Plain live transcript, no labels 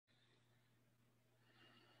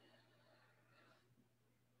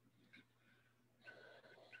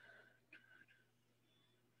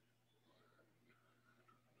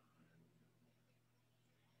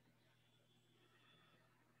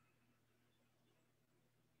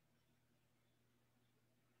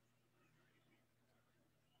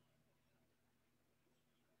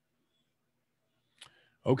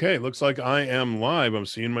Okay, looks like I am live. I'm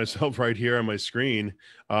seeing myself right here on my screen.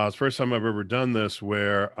 It's the first time I've ever done this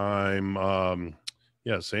where I'm,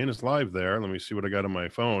 yeah, saying it's live there. Let me see what I got on my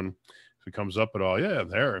phone. If it comes up at all. Yeah,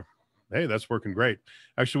 there. Hey, that's working great.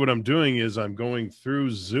 Actually, what I'm doing is I'm going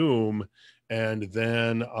through Zoom and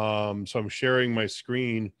then, so I'm sharing my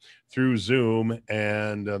screen through Zoom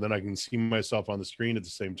and then I can see myself on the screen at the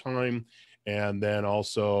same time. And then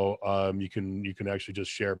also, you can actually just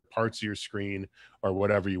share parts of your screen or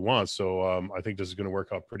whatever you want. So I think this is going to work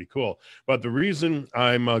out pretty cool. But the reason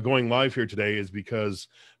I'm going live here today is because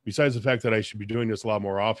besides the fact that I should be doing this a lot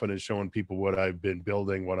more often and showing people what I've been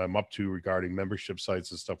building, what I'm up to regarding membership sites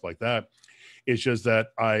and stuff like that, it's just that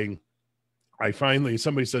I finally,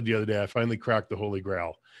 somebody said the other day, I finally cracked the Holy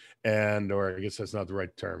Grail. And, or I guess that's not the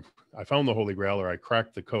right term. I found the Holy Grail or I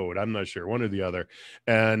cracked the code. I'm not sure, one or the other.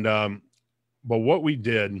 And but what we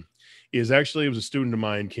did is actually, it was a student of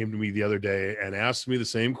mine came to me the other day and asked me the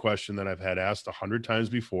same question that I've had asked 100 times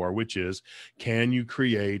before, which is, can you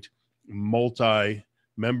create multi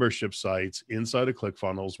membership sites inside of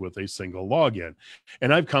ClickFunnels with a single login?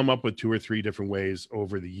 And I've come up with 2 or 3 different ways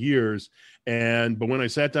over the years. But when I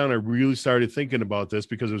sat down, I really started thinking about this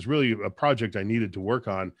because it was really a project I needed to work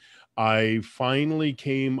on. I finally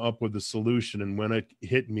came up with a solution. And when it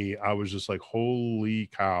hit me, I was just like, holy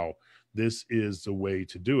cow, this is the way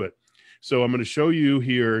to do it. So I'm going to show you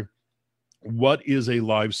here what is a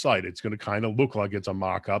live site. It's going to kind of look like it's a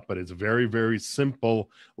mock-up, but it's a very, very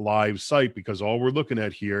simple live site because all we're looking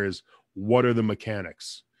at here is what are the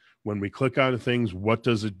mechanics. When we click on things, what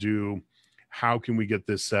does it do? How can we get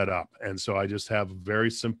this set up? And so I just have a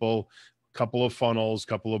very simple couple of funnels,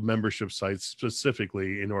 couple of membership sites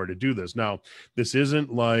specifically in order to do this. Now, this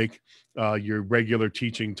isn't like your regular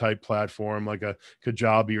teaching type platform like a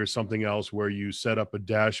Kajabi or something else where you set up a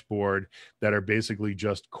dashboard that are basically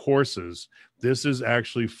just courses. This is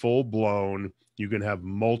actually full blown. You can have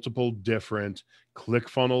multiple different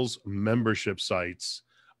ClickFunnels membership sites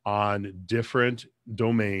on different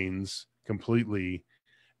domains completely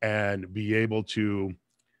and be able to,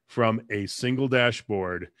 from a single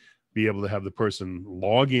dashboard, be able to have the person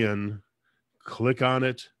log in, click on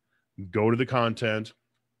it, go to the content.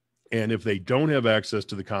 And if they don't have access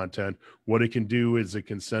to the content, what it can do is it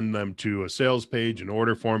can send them to a sales page, an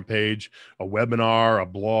order form page, a webinar, a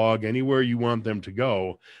blog, anywhere you want them to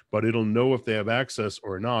go. But it'll know if they have access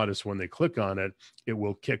or not. Is when they click on it, it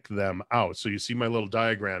will kick them out. So you see my little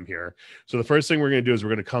diagram here. So the first thing we're going to do is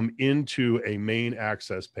we're going to come into a main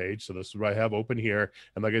access page. So this is what I have open here.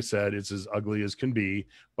 And like I said, it's as ugly as can be,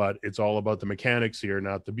 but it's all about the mechanics here,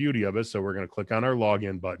 not the beauty of it. So we're going to click on our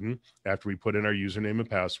login button after we put in our username and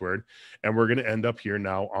password. And we're going to end up here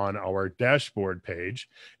now on our dashboard page.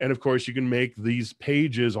 And of course, you can make these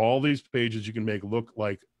pages, all these pages you can make look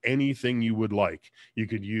like anything you would like. You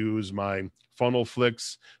could use my Funnel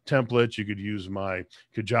Flicks template. You could use my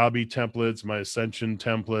Kajabi templates, my Ascension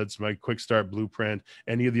templates, my Quick Start Blueprint,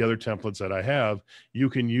 any of the other templates that I have.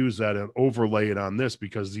 You can use that and overlay it on this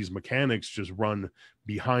because these mechanics just run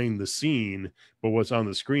behind the scene, but what's on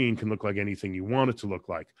the screen can look like anything you want it to look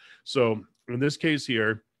like. So in this case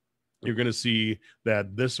here, you're going to see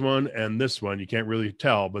that this one and this one, you can't really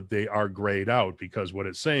tell, but they are grayed out because what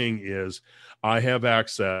it's saying is I have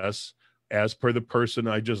access as per the person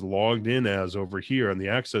I just logged in as over here on the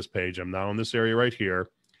access page. I'm now in this area right here.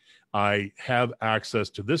 I have access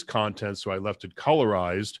to this content, so I left it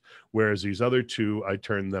colorized, whereas these other two, I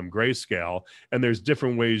turned them grayscale. And there's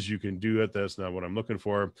different ways you can do it. That's not what I'm looking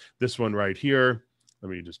for. This one right here, let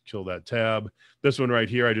me just kill that tab. This one right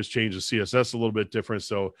here, I just changed the CSS a little bit different.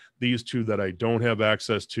 So these two that I don't have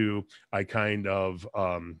access to, I kind of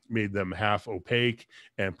made them half opaque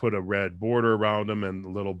and put a red border around them and a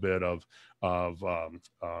little bit of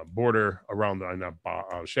border around the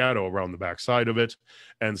shadow around the back side of it.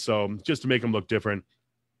 And so just to make them look different.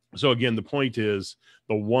 So again, the point is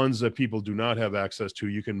the ones that people do not have access to,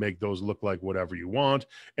 you can make those look like whatever you want.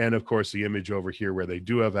 And of course, the image over here where they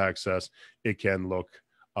do have access, it can look,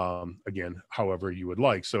 again, however you would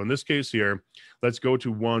like. So in this case here, let's go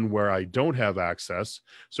to one where I don't have access.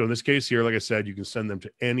 So in this case here, like I said, you can send them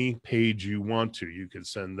to any page you want to. You can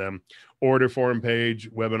send them order form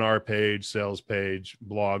page, webinar page, sales page,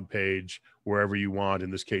 blog page, wherever you want.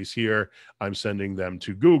 In this case here, I'm sending them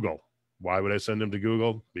to Google. Why would I send them to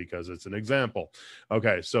Google? Because it's an example.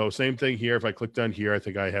 Okay, so same thing here. If I clicked on here, I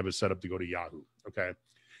think I have it set up to go to Yahoo. Okay,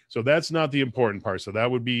 so that's not the important part. So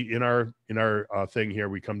that would be in our thing here.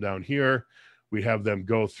 We come down here. We have them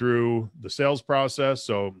go through the sales process.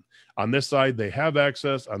 So on this side, they have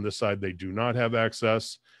access. On this side, they do not have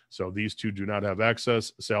access. So these two do not have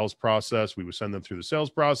access. Sales process, we would send them through the sales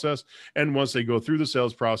process. And once they go through the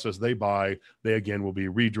sales process, they buy, they again will be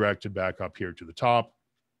redirected back up here to the top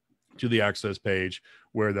to the access page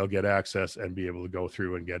where they'll get access and be able to go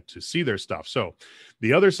through and get to see their stuff. So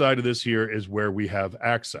the other side of this here is where we have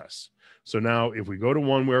access. So now if we go to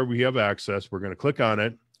one where we have access, we're going to click on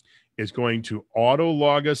it. It's going to auto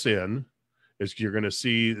log us in. You're going to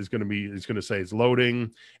see, it's going to say it's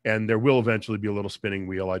loading, and there will eventually be a little spinning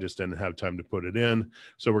wheel. I just didn't have time to put it in.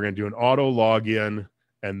 So we're going to do an auto login,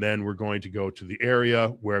 and then we're going to go to the area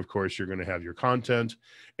where, of course, you're going to have your content.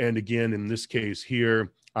 And again, in this case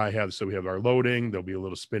here, so we have our loading. There'll be a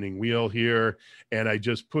little spinning wheel here. And I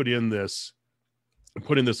just put in this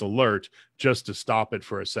alert just to stop it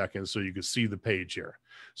for a second so you can see the page here.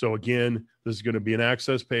 So again, this is going to be an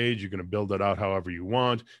access page. You're going to build it out however you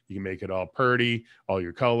want. You can make it all pretty, all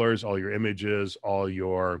your colors, all your images, all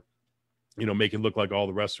your, make it look like all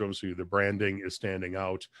the rest of them. So the branding is standing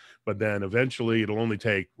out, but then eventually it'll only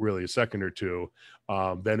take really a second or two.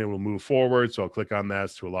 Then it will move forward. So I'll click on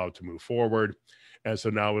that to allow it to move forward. And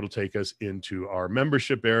so now it'll take us into our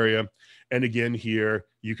membership area. And again, here,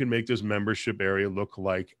 you can make this membership area look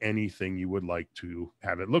like anything you would like to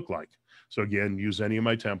have it look like. So again, use any of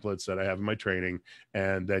my templates that I have in my training,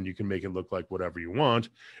 and then you can make it look like whatever you want.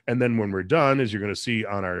 And then when we're done, as you're going to see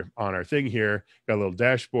on our thing here, got a little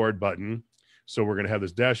dashboard button. So we're going to have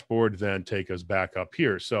this dashboard then take us back up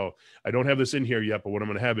here. So I don't have this in here yet, but what I'm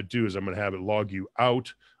going to have it do is I'm going to have it log you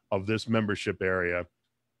out of this membership area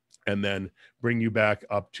and then bring you back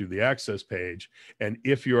up to the access page. And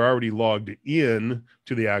if you're already logged in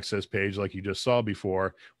to the access page, like you just saw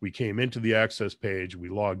before, we came into the access page, we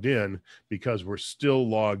logged in. Because we're still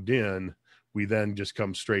logged in, we then just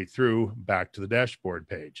come straight through back to the dashboard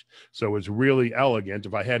page. So it's really elegant.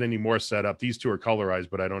 If I had any more set up, these two are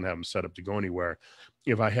colorized, but I don't have them set up to go anywhere.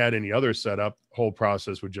 If I had any other setup, whole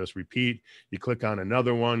process would just repeat. You click on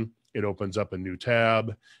another one, it opens up a new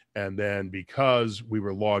tab. And then because we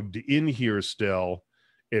were logged in here still,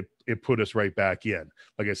 it put us right back in.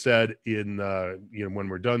 Like I said, when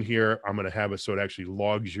we're done here, I'm going to have it so it actually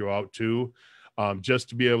logs you out too, just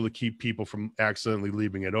to be able to keep people from accidentally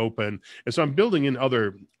leaving it open. And so I'm building in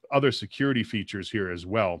other security features here as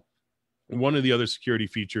well. One of the other security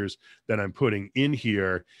features that I'm putting in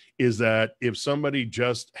here is that if somebody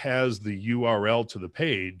just has the URL to the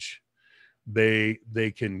page, they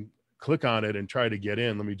can click on it and try to get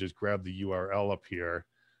in. Let me just grab the URL up here.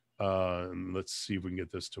 Let's see if we can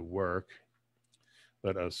get this to work.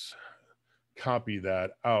 Let us copy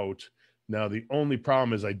that out. Now, the only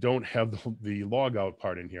problem is I don't have the logout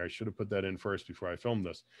part in here. I should have put that in first before I filmed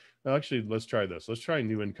this. Now, actually, let's try this. Let's try a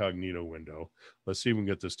new incognito window. Let's see if we can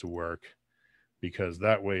get this to work, because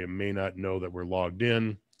that way it may not know that we're logged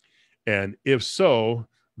in. And if so,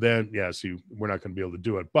 then yeah, see, we're not going to be able to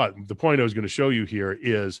do it. But the point I was going to show you here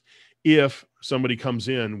is if somebody comes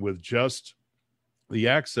in with just the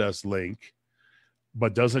access link,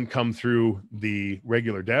 but doesn't come through the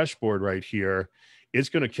regular dashboard right here, it's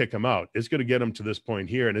going to kick them out. It's going to get them to this point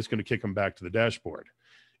here, and it's going to kick them back to the dashboard.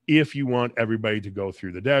 If you want everybody to go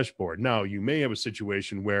through the dashboard. Now, you may have a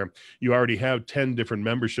situation where you already have 10 different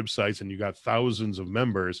membership sites and you got thousands of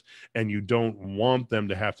members, and you don't want them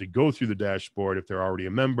to have to go through the dashboard if they're already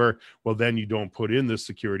a member. Well, then you don't put in this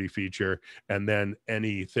security feature, and then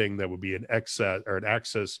anything that would be an access or an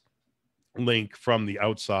access link from the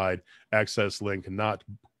outside, access link not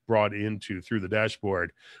brought into through the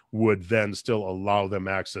dashboard, would then still allow them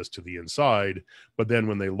access to the inside. But then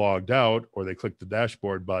when they logged out or they clicked the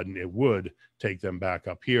dashboard button, it would take them back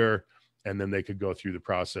up here, and then they could go through the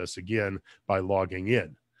process again by logging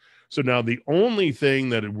in. So now the only thing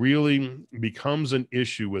that it really becomes an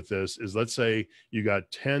issue with this is, let's say you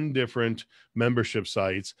got 10 different membership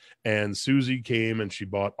sites, and Susie came and she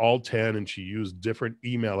bought all 10 and she used different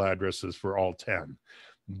email addresses for all 10.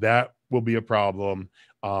 That will be a problem,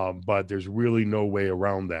 but there's really no way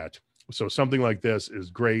around that. So something like this is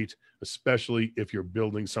great, especially if you're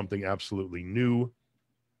building something absolutely new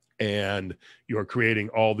and you're creating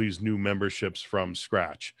all these new memberships from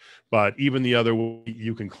scratch. But even the other way,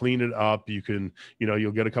 you can clean it up. You can,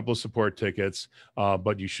 you'll get a couple of support tickets,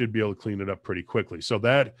 but you should be able to clean it up pretty quickly. So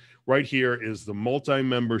that right here is the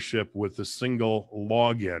multi-membership with the single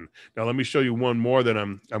login. Now, let me show you one more that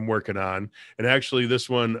I'm working on. And actually,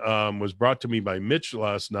 this one was brought to me by Mitch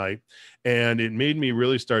last night, and it made me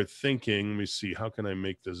really start thinking, let me see, how can I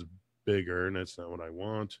make this bigger? And that's not what I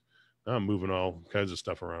want. I'm moving all kinds of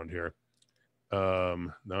stuff around here.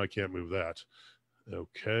 Now I can't move that.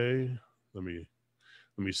 Okay, let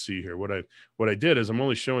me see here. What I did is I'm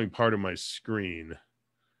only showing part of my screen.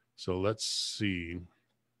 So let's see.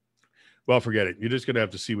 Well, forget it. You're just going to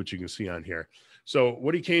have to see what you can see on here. So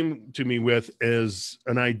what he came to me with is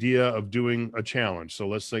an idea of doing a challenge. So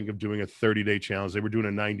let's think of doing a 30-day challenge. They were doing a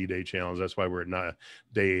 90-day challenge. That's why we're at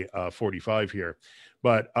day 45 here.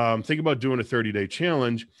 But think about doing a 30-day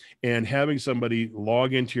challenge and having somebody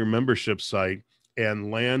log into your membership site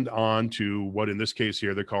and land on to what in this case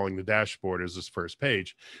here they're calling the dashboard as this first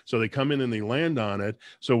page. So they come in and they land on it.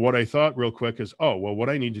 So what I thought real quick is, oh, well, what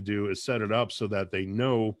I need to do is set it up so that they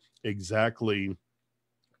know exactly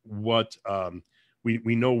what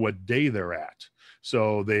we know what day they're at.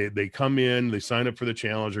 So they come in, they sign up for the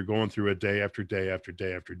challenge, they're going through it day after day after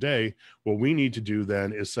day after day. What we need to do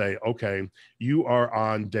then is say, okay, you are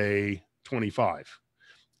on day 25.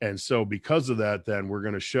 And so because of that, then we're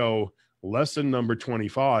going to show lesson number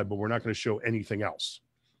 25, but we're not going to show anything else.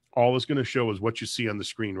 All it's going to show is what you see on the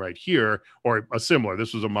screen right here, or a similar.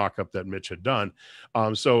 This was a mock-up that Mitch had done.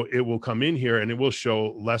 So it will come in here and it will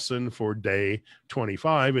show lesson for day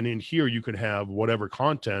 25. And in here, you could have whatever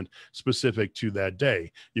content specific to that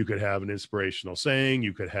day. You could have an inspirational saying.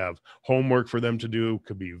 You could have homework for them to do.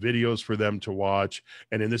 Could be videos for them to watch.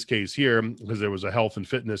 And in this case here, because there was a health and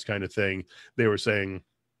fitness kind of thing, they were saying,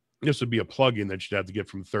 this would be a plugin that you'd have to get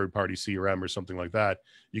from third-party CRM or something like that.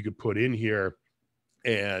 You could put in here,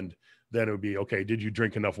 and then it would be, okay, did you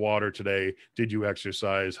drink enough water today? Did you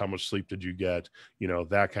exercise? How much sleep did you get? You know,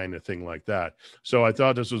 that kind of thing like that. So I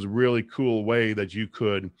thought this was a really cool way that you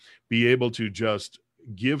could be able to just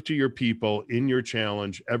give to your people in your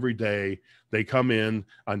challenge every day. They come in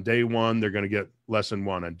on day 1, they're going to get lesson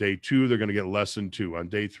 1. On day 2, they're going to get lesson 2. On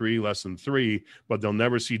day 3, lesson 3, but they'll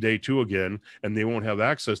never see day 2 again, and they won't have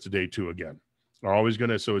access to day 2 again. They're always going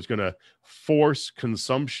to, so it's going to force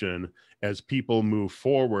consumption as people move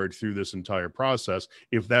forward through this entire process,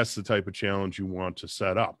 if that's the type of challenge you want to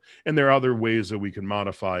set up. And there are other ways that we can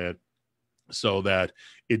modify it so that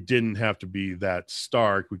it didn't have to be that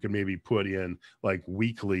stark. We could maybe put in like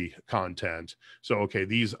weekly content. So, okay,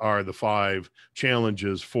 these are the 5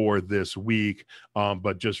 challenges for this week.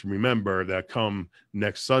 But just remember that come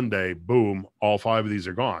next Sunday, boom, all 5 of these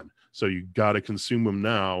are gone. So you got to consume them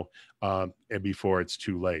now and before it's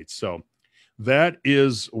too late. So that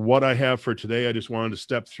is what I have for today. I just wanted to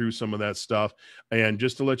step through some of that stuff. And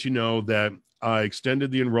just to let you know that I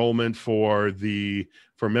extended the enrollment for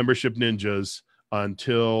Membership Ninjas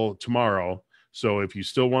until tomorrow. So if you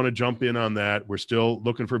still want to jump in on that, we're still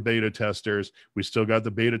looking for beta testers. We still got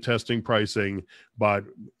the beta testing pricing, but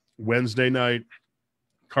Wednesday night,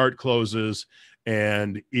 cart closes.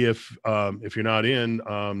 And if you're not in,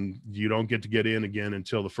 you don't get to get in again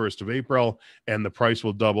until the 1st of April, and the price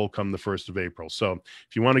will double come the 1st of April. So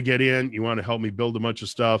if you want to get in, you want to help me build a bunch of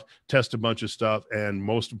stuff, test a bunch of stuff, and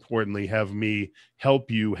most importantly, have me help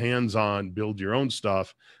you hands-on build your own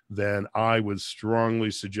stuff, then I would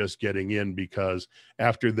strongly suggest getting in, because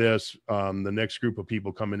after this, the next group of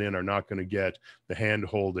people coming in are not going to get the hand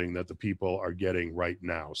holding that the people are getting right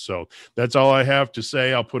now. So that's all I have to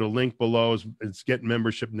say. I'll put a link below. It's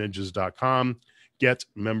getmembershipninjas.com,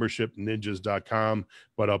 getmembershipninjas.com,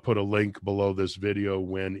 but I'll put a link below this video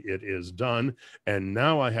when it is done. And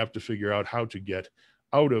now I have to figure out how to get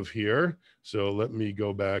out of here. So let me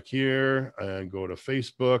go back here and go to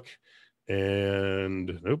Facebook.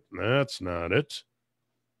 And nope, that's not it.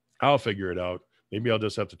 I'll figure it out. Maybe I'll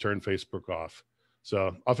just have to turn Facebook off.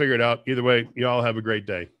 So I'll figure it out. Either way, you all have a great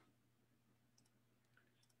day.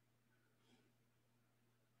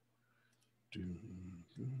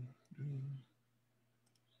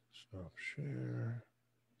 Stop share.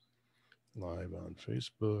 Live on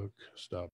Facebook. Stop.